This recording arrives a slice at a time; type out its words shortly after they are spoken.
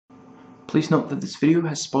Please note that this video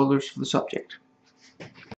has spoilers for the subject.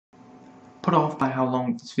 Put off by how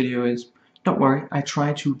long this video is, don't worry, I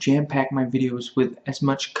try to jam-pack my videos with as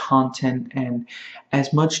much content and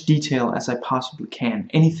as much detail as I possibly can.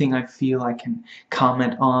 Anything I feel I can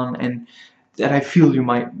comment on and that I feel you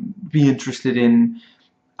might be interested in,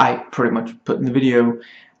 I pretty much put in the video.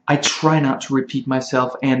 I try not to repeat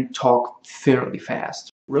myself and talk fairly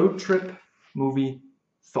fast. Road trip movie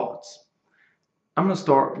thoughts. I'm going to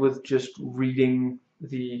start with just reading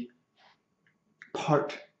the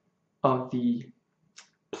part of the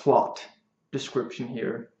plot description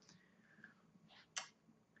here.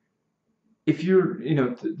 If you're,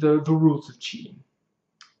 the rules of cheating.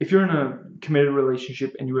 If you're in a committed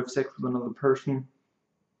relationship and you have sex with another person,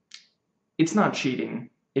 it's not cheating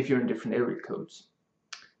if you're in different area codes.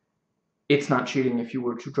 It's not cheating if you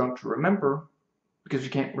were too drunk to remember, because you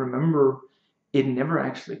can't remember it never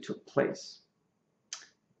actually took place.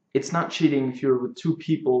 It's not cheating if you're with two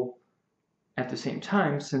people at the same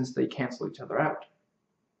time, since they cancel each other out.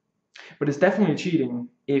 But it's definitely cheating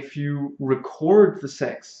if you record the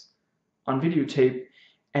sex on videotape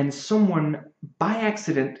and someone by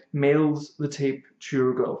accident mails the tape to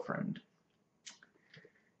your girlfriend.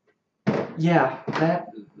 Yeah,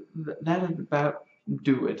 that'd about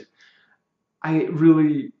do it.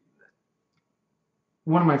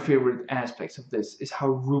 One of my favorite aspects of this is how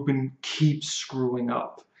Rubin keeps screwing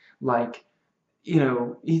up. Like, he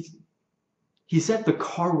said the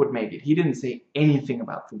car would make it. He didn't say anything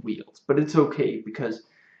about the wheels, but it's okay because,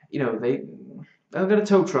 they'll get a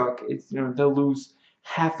tow truck. It's, they'll lose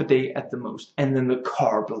half a day at the most, and then the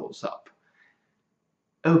car blows up.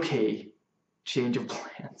 Okay, change of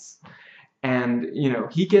plans. And,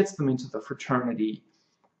 he gets them into the fraternity,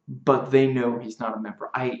 but they know he's not a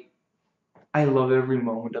member. I love every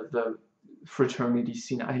moment of the fraternity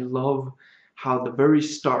scene. I love how the very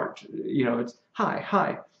start, it's,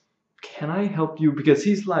 hi, can I help you? Because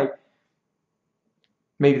he's like,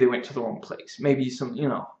 maybe they went to the wrong place. Maybe some,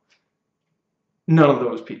 none of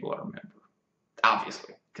those people are a member.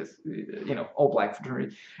 Obviously, because, all black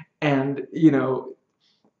fraternity. And,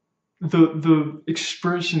 the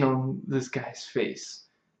expression on this guy's face,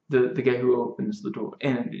 the guy who opens the door,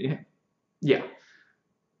 and, yeah.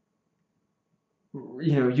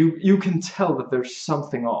 You can tell that there's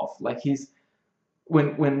something off. Like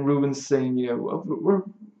when Rubin's saying,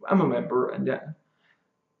 I'm a member, and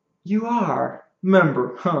you are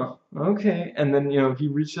member, huh? Okay. And then he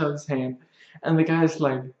reaches out his hand, and the guy's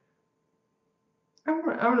like, I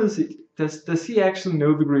want to see, does he actually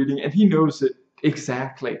know the greeting? And he knows it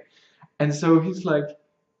exactly, and so he's like,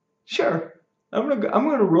 sure, I'm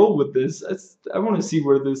gonna roll with this. I want to see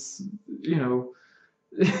where this,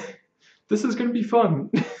 this is gonna be fun.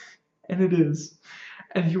 And it is.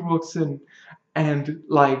 And he walks in, and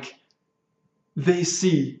like, they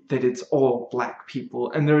see that it's all black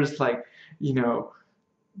people, and there's like,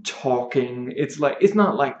 talking. It's like, it's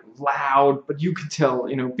not like loud, but you can tell,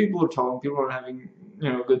 people are talking, people are having,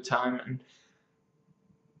 a good time, and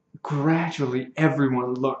gradually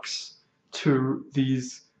everyone looks to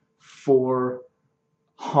these four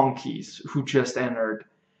honkies who just entered,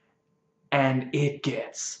 and it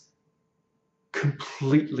gets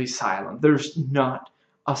completely silent. There's not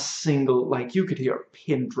a single, like, you could hear a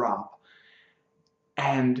pin drop.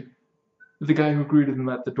 And the guy who greeted them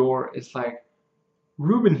at the door is like,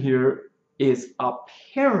 Rubin here is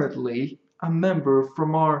apparently a member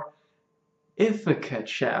from our Ithaca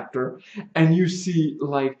chapter. And you see,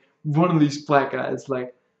 like, one of these black guys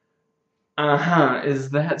like,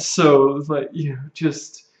 is that so? It's like,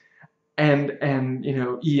 just, and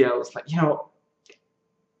EL is like,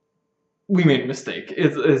 we made a mistake.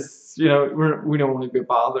 It's we don't want to be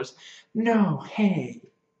bothers. No, hey,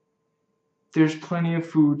 there's plenty of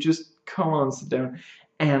food. Just come on, sit down.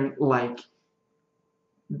 And like,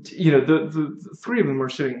 the three of them are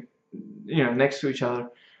sitting, next to each other,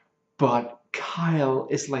 but Kyle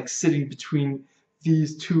is like sitting between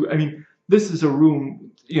these two. I mean, this is a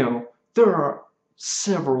room. There are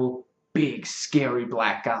several big, scary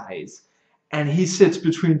black guys. And he sits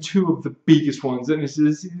between two of the biggest ones, and he's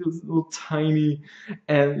little tiny,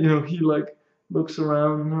 and he like looks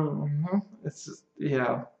around. It's just,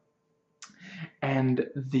 yeah. And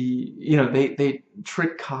they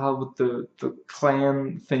trick Kyle with the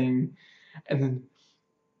clan thing, and then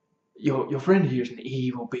your friend here's an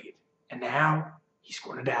evil bigot, and now he's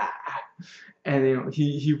gonna die. And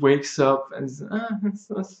he wakes up and says,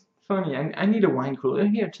 that's funny. I need a wine cooler.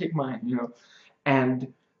 Here, take mine.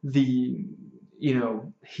 And he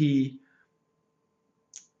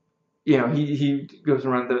goes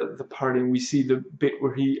around the party, and we see the bit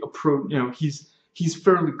where he he's he's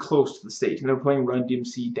fairly close to the stage, and they're playing Run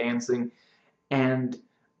DMC, dancing, and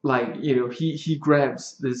like, you know, he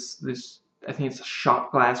grabs this I think it's a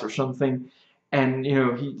shot glass or something, and you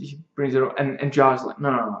know, he brings it over, and Josh's like,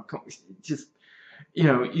 no, come on, just, you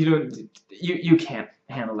know, you can't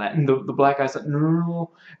handle that. And the black guy's like,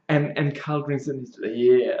 no, and Kyle brings it, and he's like,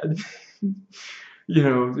 yeah, you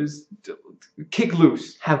know, just kick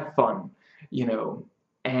loose, have fun, you know.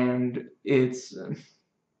 And it's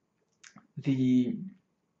the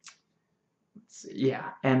yeah,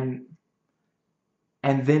 and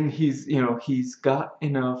then he's got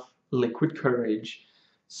enough liquid courage,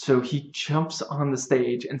 so he jumps on the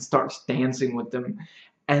stage and starts dancing with them,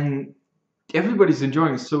 and everybody's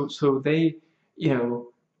enjoying it. So they, you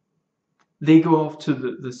know, they go off to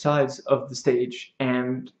the sides of the stage,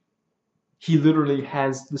 and he literally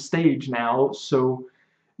has the stage now. So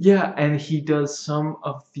yeah, and he does some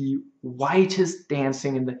of the whitest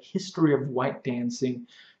dancing in the history of white dancing.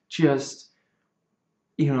 Just,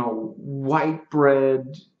 you know, white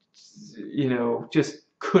bread, you know, just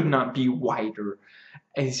could not be whiter.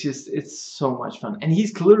 It's so much fun. And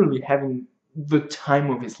he's clearly having the time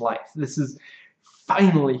of his life. This is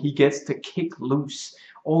finally, he gets to kick loose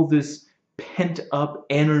all this pent up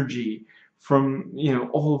energy from, you know,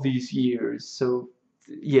 all these years. So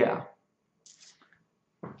yeah.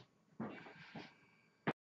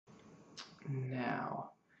 Now,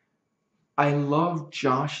 I love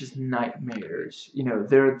Josh's nightmares. You know,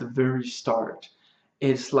 they're at the very start.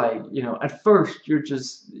 It's like, you know, at first you're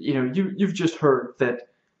just, you know, you've just heard that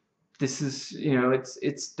this is, you know,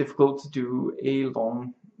 it's difficult to do a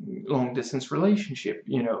long distance relationship,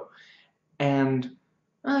 you know, and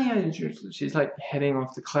oh yeah, she's like heading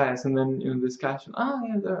off to class, and then, you know, this guy's, oh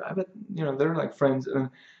yeah, I bet, you know, they're like friends, and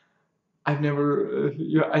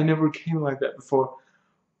you know, I never came like that before.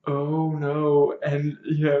 Oh no, and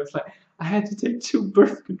you know, it's like I had to take 2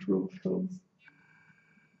 birth control pills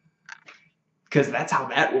because that's how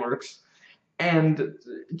that works, and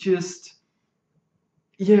just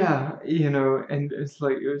yeah, you know, and it's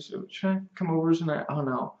like, should I come over tonight? Oh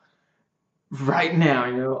no, right now,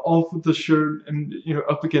 you know, off with the shirt and, you know,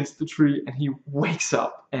 up against the tree, and he wakes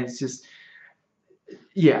up, and it's just,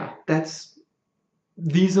 yeah,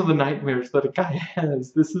 these are the nightmares that a guy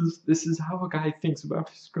has. This is how a guy thinks about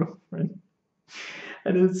his girlfriend,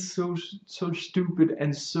 and it's so stupid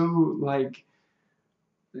and so like,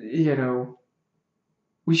 you know,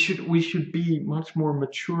 we should be much more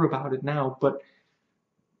mature about it now, but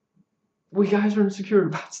we guys are insecure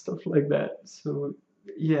about stuff like that. So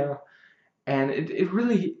yeah, and it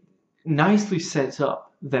really nicely sets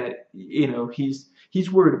up that, you know, he's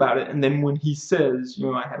worried about it, and then when he says, you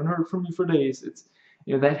know, I haven't heard from you for days, it's,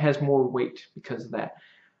 you know, that has more weight because of that.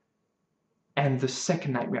 And the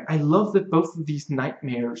second nightmare, I love that both of these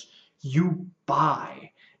nightmares you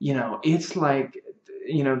buy. You know, it's like,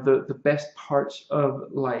 you know, the best parts of,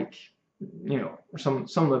 like, you know, some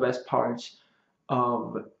of the best parts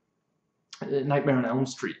of Nightmare on Elm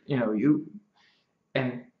Street. You know,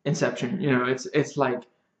 and Inception. You know, it's like,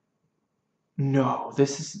 no,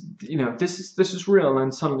 this is, you know, this is real,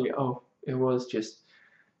 and suddenly, oh, it was just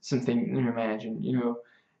something you imagine. You know,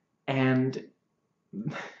 and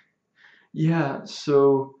yeah,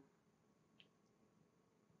 so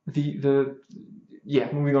the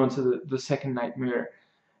yeah, moving on to the second nightmare,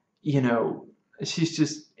 you know, she's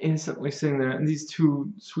just innocently sitting there, and these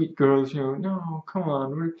 2 sweet girls, you know, no, come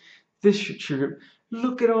on, this should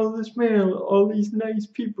look at all this mail, all these nice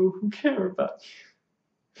people who care about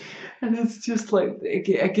you, and it's just like,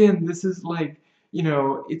 again, this is like, you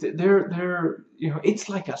know, they're you know, it's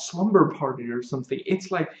like a slumber party or something.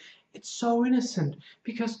 It's like, it's so innocent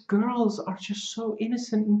because girls are just so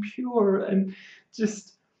innocent and pure, and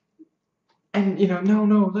just, and you know,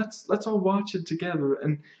 no, let's all watch it together,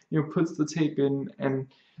 and, you know, puts the tape in, and,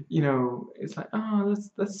 you know, it's like, oh,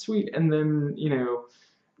 that's sweet, and then, you know,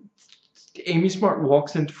 Amy Smart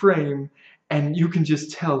walks into frame, and you can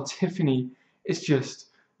just tell Tiffany is just,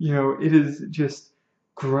 you know, it is just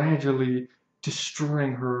gradually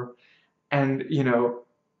destroying her, and, you know,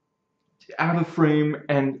 out of frame,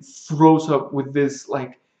 and throws up with this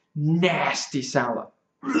like nasty sound,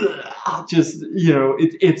 like, just, you know,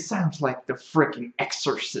 it sounds like the freaking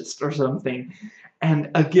Exorcist or something.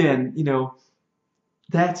 And again, you know,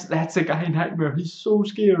 that's a guy in nightmare. He's so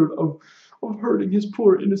scared of hurting his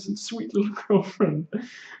poor innocent sweet little girlfriend,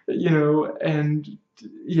 you know, and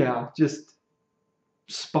yeah, just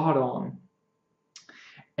spot on.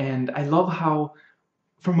 And I love how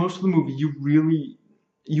for most of the movie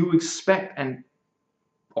you expect and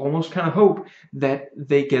almost kind of hope that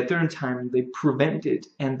they get there in time, they prevent it,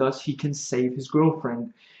 and thus he can save his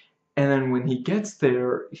girlfriend. And then when he gets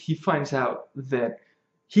there, he finds out that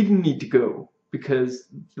he didn't need to go because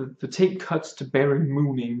the tape cuts to Barry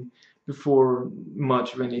mooning before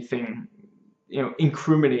much of anything,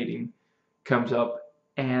 incriminating comes up.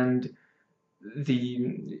 And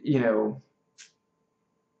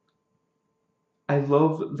I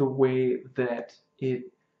love the way that it.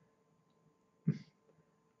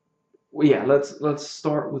 Well, yeah, let's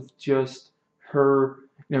start with just her.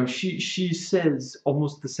 She says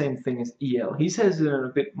almost the same thing as EL. He says it in a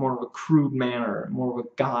bit more of a crude manner, more of a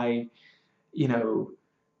guy, you know,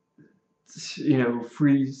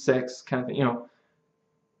 free sex kind of thing.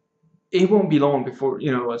 It won't be long before,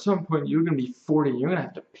 at some point you're gonna be 40, you're gonna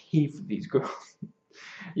have to pay for these girls,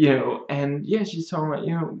 And yeah, she's talking about,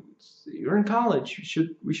 you're in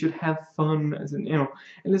college, we should have fun, as in, and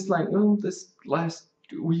it's like, this last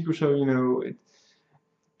week or so,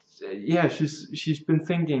 yeah, she's been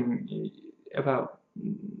thinking about,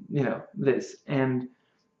 this, and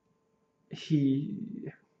he,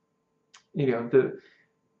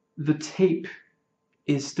 the tape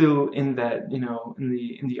is still in that, in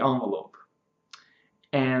the envelope,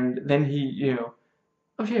 and then he,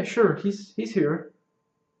 oh yeah, sure, he's here.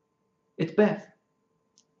 It's Beth.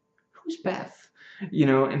 Who's Beth?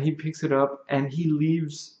 And he picks it up and he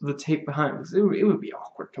leaves the tape behind because it would be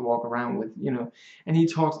awkward to walk around with, And he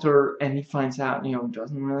talks to her and he finds out,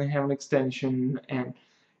 doesn't really have an extension. And,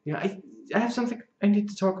 I have something I need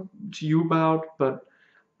to talk to you about, but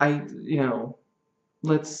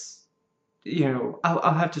let's,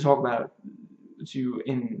 I'll have to talk about it to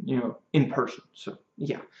you in person. So,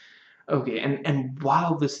 yeah. Okay. And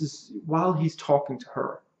while he's talking to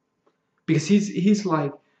her, because he's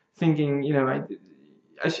like thinking,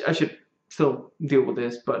 I should still deal with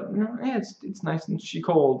this, but yeah, it's nice and she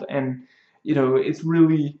called, and it's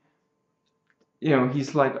really,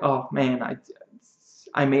 he's like, oh man,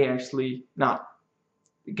 I may actually not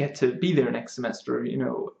get to be there next semester,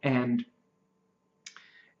 and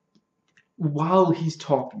while he's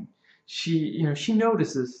talking, she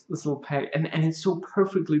notices this little pack, and it's so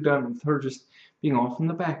perfectly done with her just being off in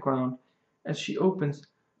the background as she opens.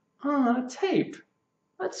 A tape.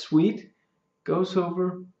 That's sweet. Goes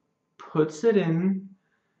over, puts it in,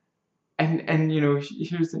 and here's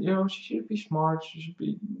the, she should be smart. She should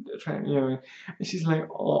be trying, And she's like,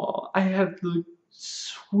 oh, I have the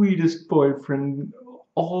sweetest boyfriend,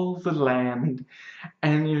 all the land,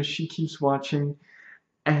 and she keeps watching,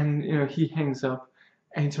 and he hangs up,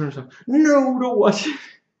 and he turns up. No, don't watch it.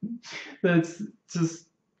 That's just,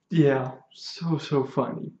 yeah, so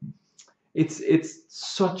funny. It's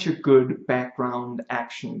such a good background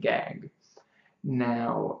action gag.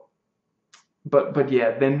 Now, but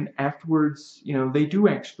yeah, then afterwards, they do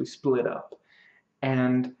actually split up,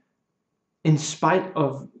 and in spite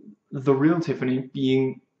of the real Tiffany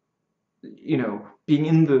being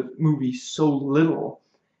in the movie so little,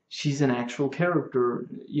 she's an actual character.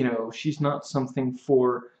 She's not something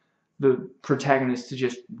for the protagonist to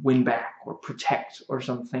just win back or protect or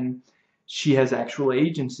something. She has actual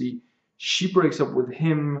agency. She breaks up with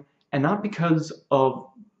him, and not because of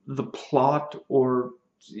the plot or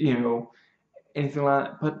anything like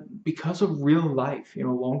that, but because of real life.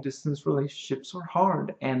 Long distance relationships are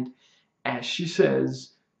hard, and as she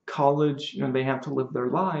says, college, they have to live their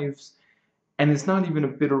lives, and it's not even a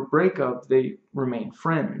bitter breakup. They remain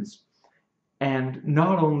friends, and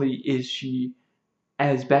not only is she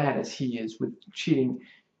as bad as he is with cheating,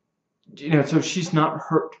 so she's not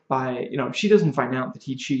hurt by, she doesn't find out that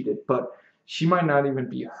he cheated, but she might not even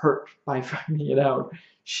be hurt by finding it out.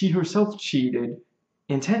 She herself cheated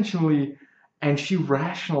intentionally, and she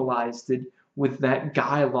rationalized it with that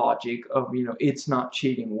guy logic of, it's not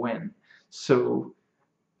cheating when. So,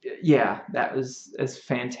 yeah, that was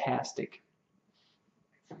fantastic.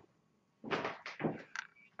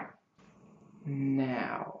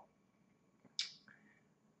 Now,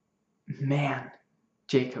 man,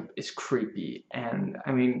 Jacob is creepy, and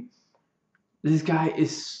I mean, this guy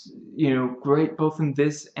is, great both in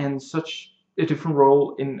this and such a different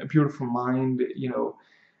role in A Beautiful Mind.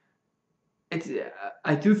 It's,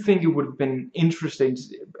 I do think it would have been interesting.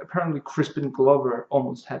 Apparently, Crispin Glover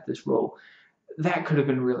almost had this role. That could have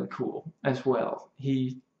been really cool as well.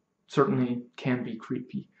 He certainly can be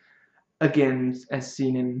creepy. Again, as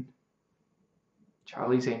seen in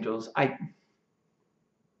Charlie's Angels, I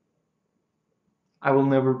will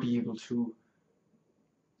never be able to,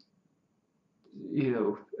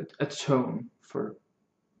 atone for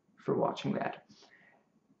watching that.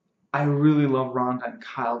 I really love Rhonda and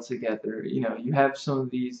Kyle together. You have some of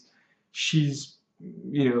these, she's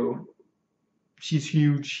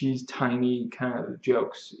huge, she's tiny kind of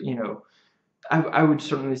jokes, I would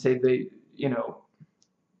certainly say they, you know,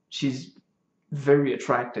 she's very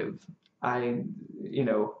attractive. I, you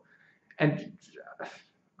know, and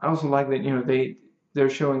I also like that, you know, they're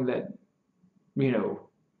showing that, you know,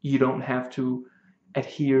 you don't have to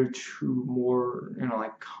adhere to more, you know,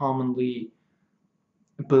 like commonly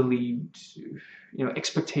believed, you know,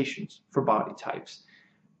 expectations for body types.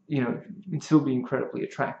 You know, you can still be incredibly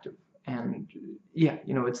attractive. And yeah,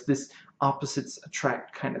 you know, it's this opposites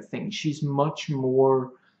attract kind of thing. She's much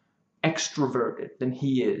more extroverted than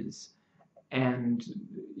he is. And,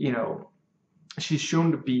 you know, she's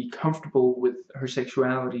shown to be comfortable with her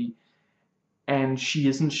sexuality and she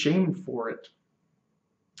isn't shamed for it.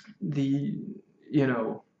 The, you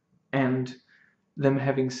know, and them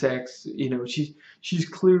having sex, you know, she's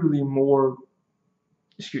clearly more,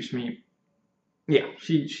 excuse me, yeah,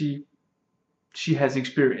 she has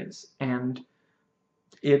experience, and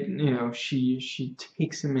it, you know, she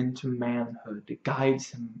takes him into manhood, it guides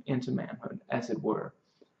him into manhood, as it were.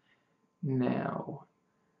 Now,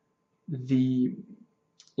 the,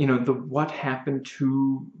 you know, the what happened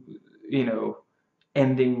to, you know,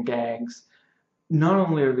 ending gags, not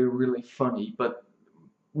only are they really funny, but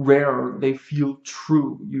rare, they feel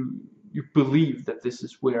true. You believe that this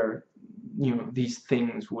is where, you know, these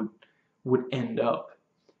things would end up.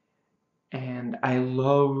 And I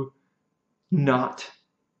love not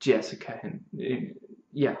Jessica and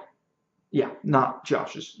yeah, not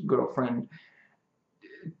Josh's girlfriend,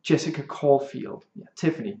 Jessica Caulfield. Yeah,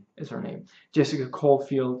 Tiffany is her name. Jessica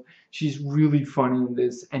Caulfield. She's really funny in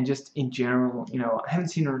this, and just in general, you know, I haven't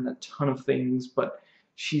seen her in a ton of things, but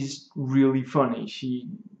she's really funny. She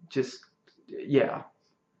just, yeah,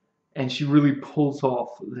 and she really pulls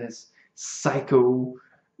off this psycho,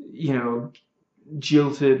 you know,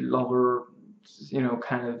 jilted lover, you know,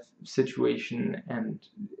 kind of situation. And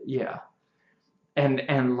yeah,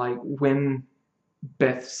 and like when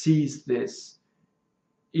Beth sees this,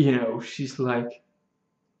 you know, she's like,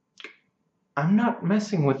 I'm not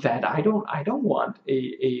messing with that. I don't want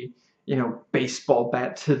a you know, baseball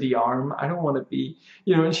bat to the arm. I don't want to be,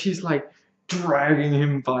 you know, and she's like dragging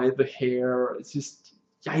him by the hair. It's just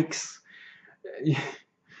yikes.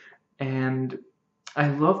 And I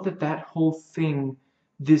love that whole thing,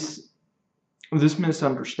 this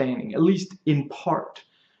misunderstanding, at least in part,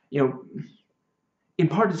 you know, in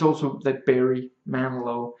part is also that Barry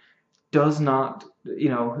Manilow does not, you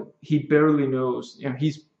know, he barely knows, you know,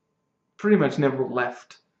 he's pretty much never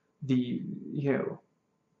left the, you know,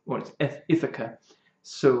 what is Ithaca.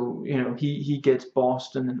 So, you know, he gets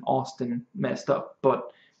Boston and Austin messed up,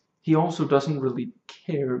 but he also doesn't really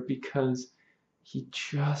care because he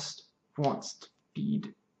just wants to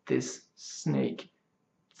feed this snake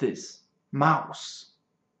this mouse.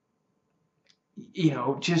 You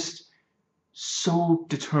know, just so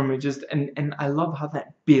determined, just, and I love how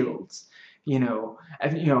that builds, you know.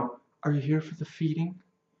 And you know, are you here for the feeding?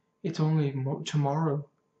 It's only tomorrow,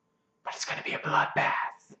 but it's gonna be a bloodbath.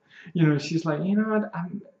 You know, she's like, you know what,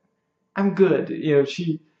 I'm good. You know,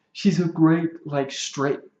 she's a great like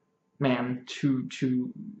straight man to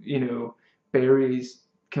you know, Barry's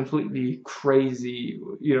completely crazy.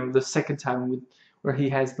 You know, the second time with where he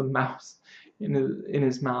has the mouse in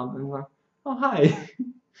his mouth and like, oh hi,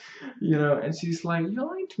 you know, and she's like, you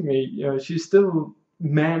lied to me. You know, she still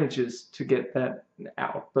manages to get that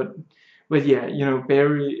out, but yeah, you know,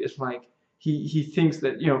 Barry is like, he thinks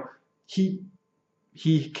that, you know,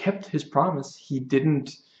 he kept his promise. He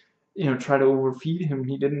didn't, you know, try to overfeed him.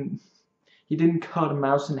 He didn't cut a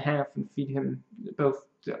mouse in half and feed him both,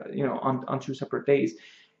 you know, on 2 separate days.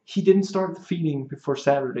 He didn't start the feeding before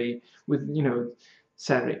Saturday with, you know,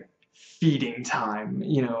 Saturday feeding time.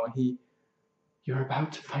 You know, you're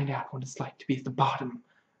about to find out what it's like to be at the bottom,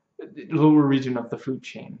 lower region of the food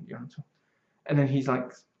chain. You know, and then he's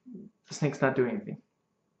like, the snake's not doing anything.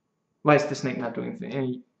 Why is the snake not doing anything? And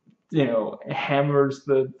he, you know, hammers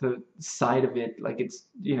the side of it like it's,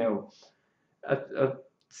 you know, a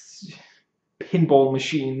pinball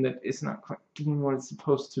machine that is not quite doing what it's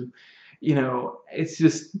supposed to. You know, it's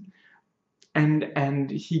just,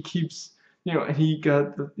 and he keeps, you know, and he's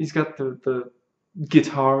got the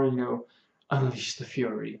guitar, you know, unleash the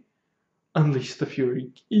fury, unleash the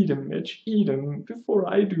fury, eat him, Mitch, eat him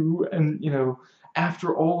before I do. And you know,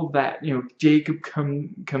 after all of that, you know, Jacob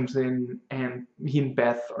comes in, and he and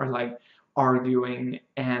Beth are like arguing,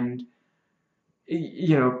 and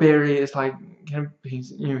you know, Barry is like,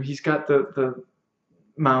 he's, you know, he's got the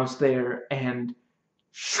mouse there, and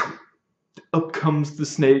up comes the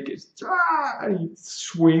snake. And he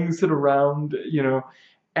swings it around, you know,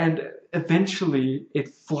 and eventually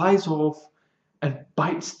it flies off and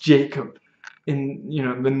bites Jacob in, you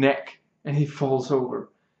know, the neck, and he falls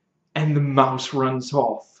over, and the mouse runs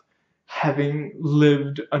off, having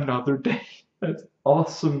lived another day. That's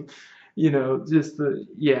awesome. Just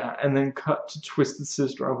yeah, and then cut to Twisted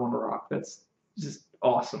Sister, I Wanna Rock. That's just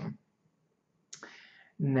awesome.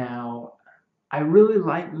 Now, I really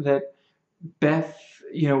like that Beth,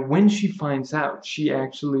 when she finds out, she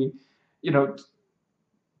actually,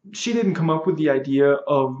 she didn't come up with the idea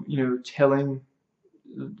of, telling,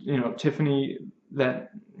 Tiffany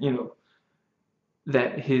that,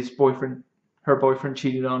 that her boyfriend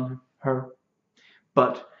cheated on her,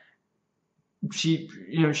 but she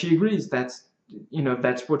agrees that's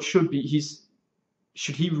what should be.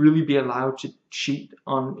 Should he really be allowed to cheat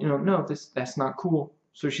on, no, that's not cool.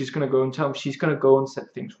 So she's gonna go and tell him. She's gonna go and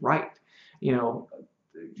set things right.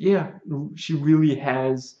 Yeah, she really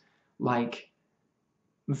has like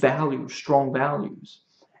values, strong values.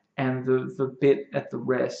 And the bit at the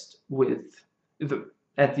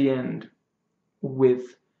end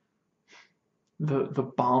with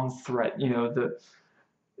the bomb threat,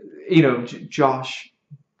 Josh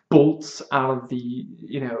bolts out of the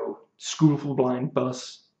school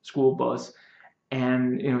bus,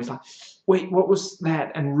 and he's like, wait, what was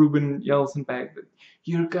that? And Rubin yells him back,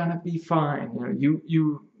 you're gonna be fine,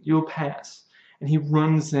 you'll pass. And he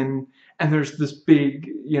runs in, and there's this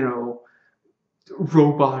big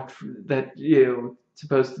robot that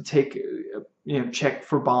supposed to take check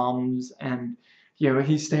for bombs, and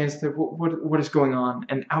he stands there, what is going on?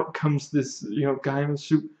 And out comes this guy in a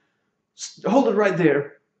suit. Hold it right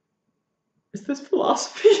there. Is this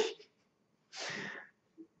philosophy?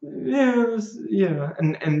 Yeah,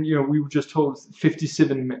 and we were just told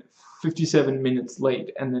 57 minutes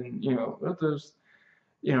late, and then there's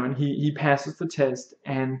and he passes the test,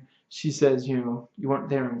 and she says, you weren't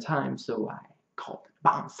there in time, so I called it a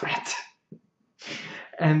bomb threat.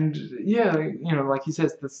 And yeah, like he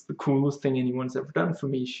says, that's the coolest thing anyone's ever done for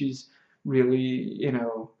me. She's really,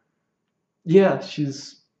 yeah,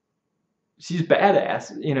 she's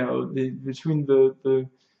badass. Between the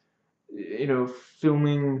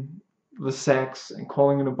filming the sex and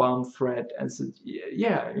calling it a bomb threat, as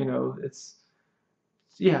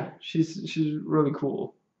she's really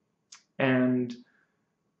cool. And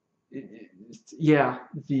yeah,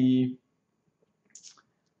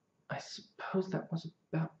 I suppose that was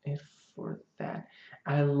about it for that.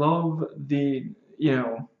 I love the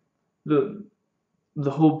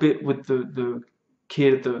whole bit with the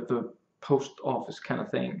kid at the post office kind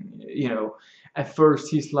of thing. At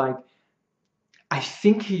first he's like, I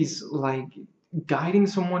think he's like guiding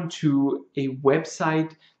someone to a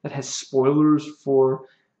website that has spoilers for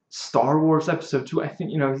Star Wars Episode 2. I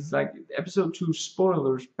think he's like, Episode 2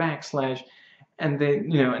 spoilers / and they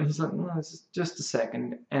and he's like, no, this is just a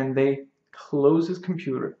second, and they close his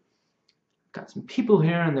computer. Got some people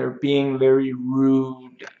here, and they're being very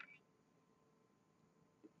rude.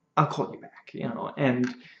 I'll call you back,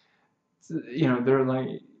 and they're like,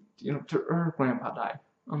 her grandpa died.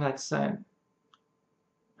 Oh, that's sad.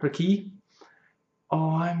 Her key?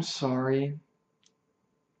 Oh, I'm sorry.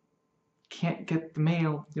 Can't get the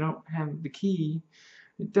mail. You don't have the key.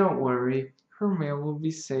 Don't worry. Her mail will be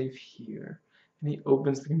safe here. And he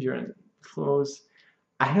opens the computer and closes.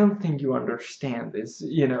 I don't think you understand this,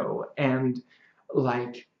 and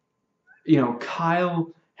like,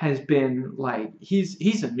 Kyle has been like,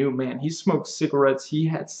 he's a new man. He smoked cigarettes. He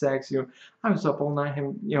had sex. I was up all night.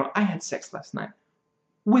 I had sex last night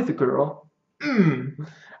with a girl.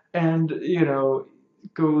 And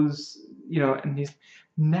goes, and he's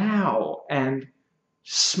now, and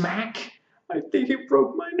smack, I think he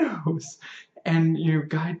broke my nose. And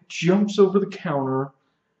guy jumps over the counter,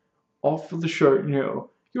 off of the shirt.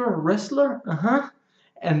 You're a wrestler,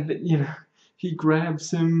 and he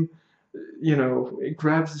grabs him. It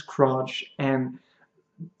grabs his crotch, and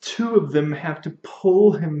two of them have to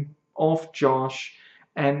pull him off Josh.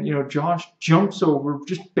 And Josh jumps over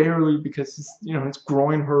just barely because his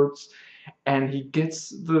groin hurts, and he gets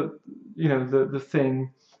the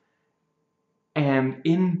thing, and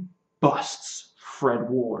in busts Fred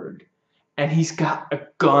Ward, and he's got a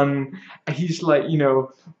gun, and he's like,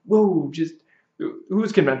 whoa, just who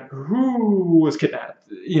was kidnapped?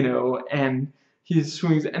 And he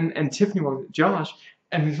swings, and Tiffany walks at Josh,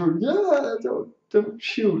 and he's like, yeah, don't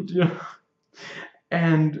shoot,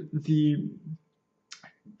 and the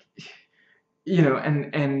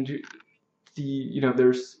and the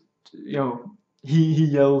there's he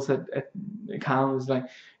yells at Kyle, is like,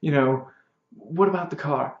 what about the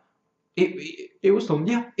car? It was stolen.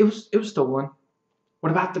 Yeah, it was stolen.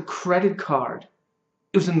 What about the credit card?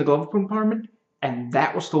 It was in the glove compartment, and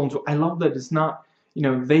that was stolen too. I love that it's not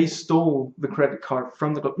they stole the credit card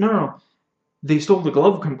from the glove. No, they stole the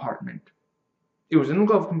glove compartment. It was in the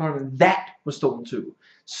glove compartment that was stolen too.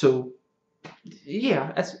 So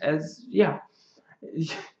yeah, yeah,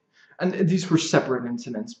 and these were separate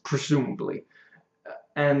incidents, presumably,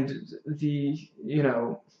 and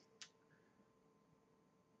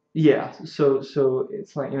yeah. So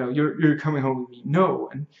it's like, you're coming home with me. No,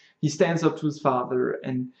 and he stands up to his father,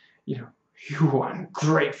 and you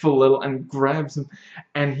ungrateful little, and grabs him,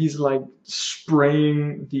 and he's like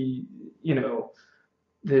spraying the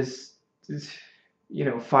this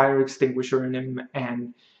fire extinguisher in him,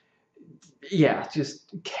 and yeah,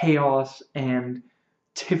 just chaos, and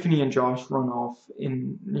Tiffany and Josh run off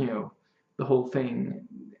in the whole thing,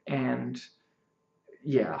 and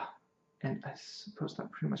yeah, and I suppose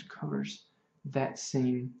that pretty much covers that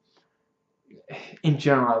scene. In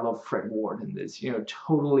general, I love Fred Ward in this,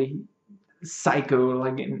 totally psycho,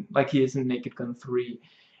 like he is in Naked Gun 3,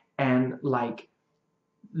 and like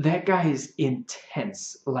that guy is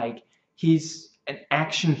intense. Like, he's an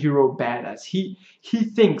action hero badass. He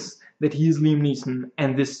thinks that he's Liam Neeson,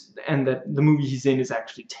 and that the movie he's in is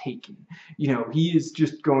actually Taken. He is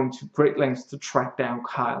just going to great lengths to track down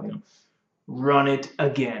Kyle. Run it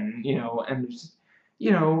again. And it's.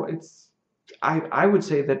 I would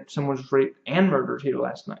say that someone was raped and murdered here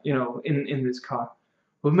last night. In this car.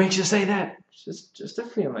 What makes you say that? It's just a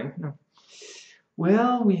feeling.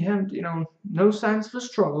 Well, we have, no signs of a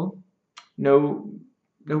struggle, no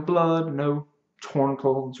blood, no torn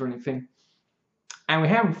clothes or anything, and we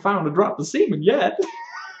haven't found a drop of semen yet.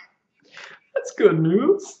 That's good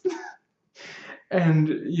news. And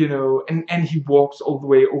and he walks all the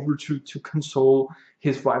way over to console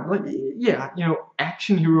his wife. Like, yeah,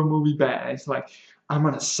 action hero movie badass. Like, I'm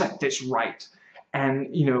gonna set this right.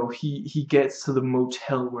 And he gets to the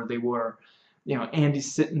motel where they were.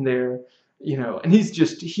 Andy's sitting there. And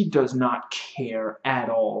he does not care at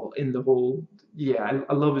all in the whole, yeah,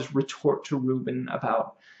 I love his retort to Rubin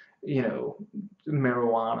about,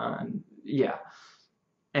 marijuana, and yeah.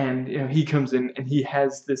 And, he comes in and he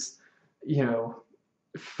has this,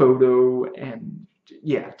 photo, and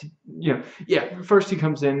yeah, first he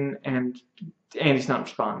comes in and Andy's not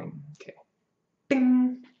responding. Okay.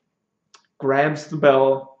 Ding! Grabs the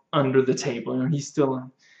bell under the table, he's still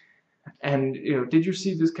on. And, did you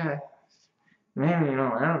see this guy? Man, I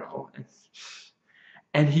don't know.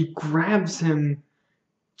 And he grabs him,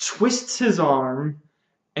 twists his arm,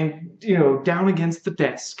 and, down against the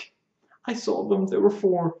desk. I saw them. There were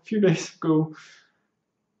 4 a few days ago.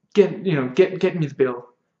 Get me the bill.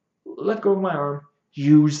 Let go of my arm.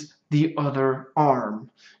 Use the other arm.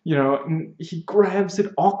 And he grabs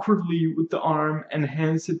it awkwardly with the arm and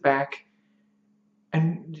hands it back.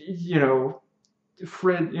 And,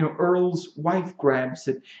 Fred, Earl's wife grabs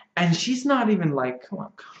it, and she's not even like, come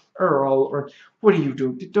on, Earl, or what do you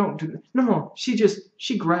do? Don't do that. No, she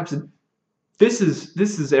grabs it. This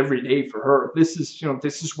is every day for her. This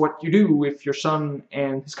is what you do if your son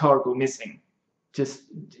and his car go missing. Just,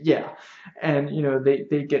 yeah. And,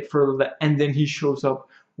 they get further, and then he shows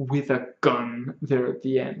up with a gun there at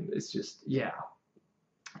the end. It's just, yeah.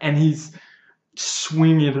 And he's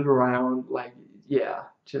swinging it around, like, yeah,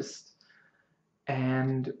 just.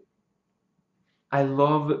 And I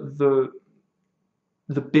love the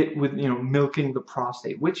bit with milking the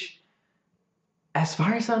prostate, which, as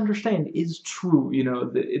far as I understand, is true.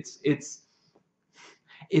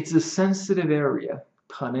 It's a sensitive area,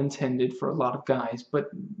 pun intended, for a lot of guys. But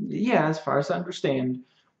yeah, as far as I understand,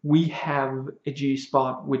 we have a G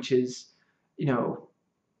spot which is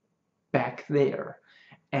back there,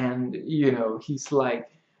 and he's like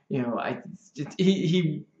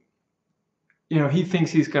he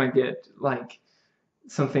thinks he's gonna get like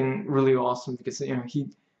something really awesome, because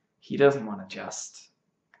he doesn't want to just.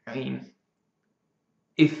 I mean,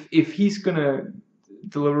 if he's gonna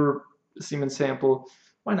deliver a semen sample,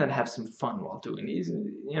 why not have some fun while doing it?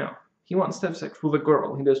 He wants to have sex with a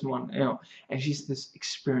girl. He doesn't want and she's this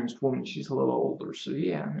experienced woman. She's a little older, so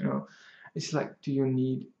yeah, it's like, do you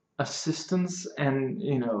need assistance? And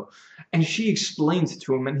and she explains it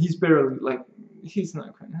to him, and he's barely like. He's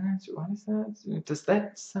not quite. What is that? Does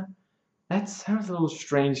that sound? That sounds a little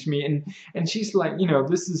strange to me. And she's like,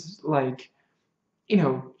 this is like,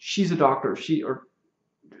 she's a doctor.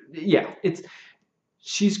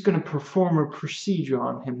 She's gonna perform a procedure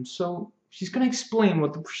on him, so she's gonna explain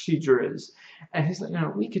what the procedure is. And he's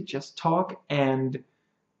like, we could just talk, and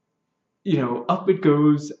up it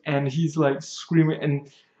goes, and he's like screaming, and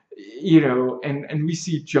and we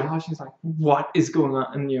see Josh. He's like, what is going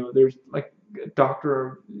on? And there's like a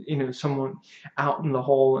doctor, someone out in the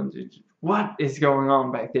hall, and what is going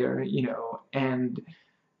on back there, and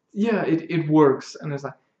yeah, it works. And it's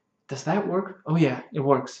like, does that work? Oh yeah, it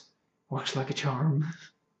works. Works like a charm.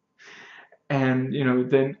 And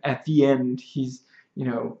then at the end, he's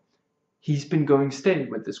been going steady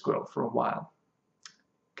with this girl for a while.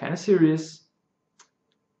 Kind of serious.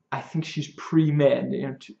 I think she's pre-med,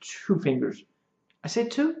 two fingers. I said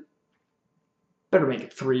two? Better make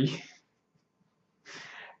it three.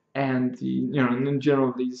 And and in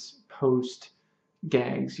general, these post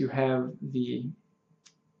gags, you have the,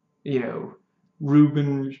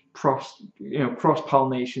 Rubin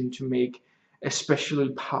cross-pollination to make especially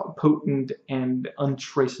potent and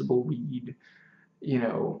untraceable weed,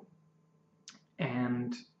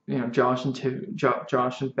 and Josh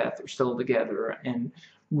and Beth are still together and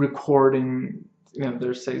recording.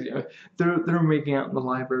 They're making out in the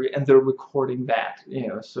library and they're recording that.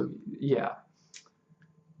 So yeah.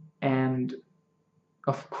 And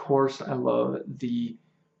of course, I love the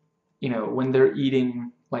when they're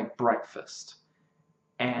eating like breakfast,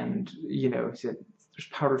 and he said there's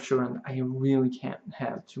powdered sugar, and I really can't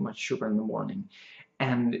have too much sugar in the morning,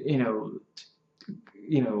 and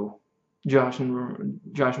Josh and Rubin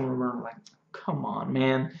are like, come on,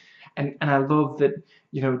 man. And I love that,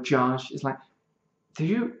 Josh is like, did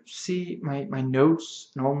you see my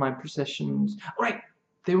notes and all my possessions? Oh, right,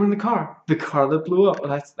 they were in the car that blew up.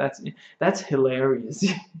 Well, that's hilarious.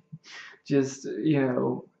 Just,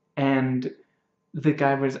 and the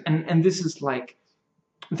guy was, and this is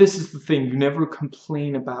the thing, you never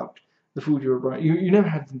complain about the food you were brought. You never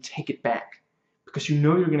have them take it back, because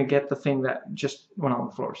you're going to get the thing that just went on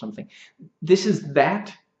the floor or something. This is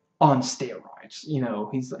that on steroids.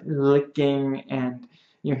 He's like licking, and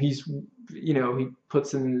he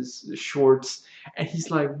puts in his shorts, and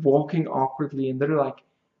he's like walking awkwardly, and they're like,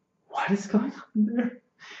 what is going on there?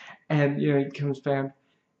 And he comes back,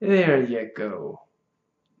 there you go,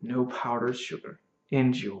 no powdered sugar,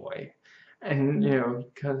 enjoy. And he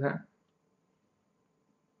comes out,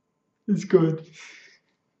 it's good.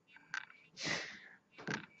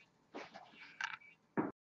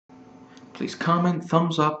 Please comment,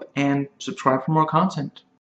 thumbs up, and subscribe for more content.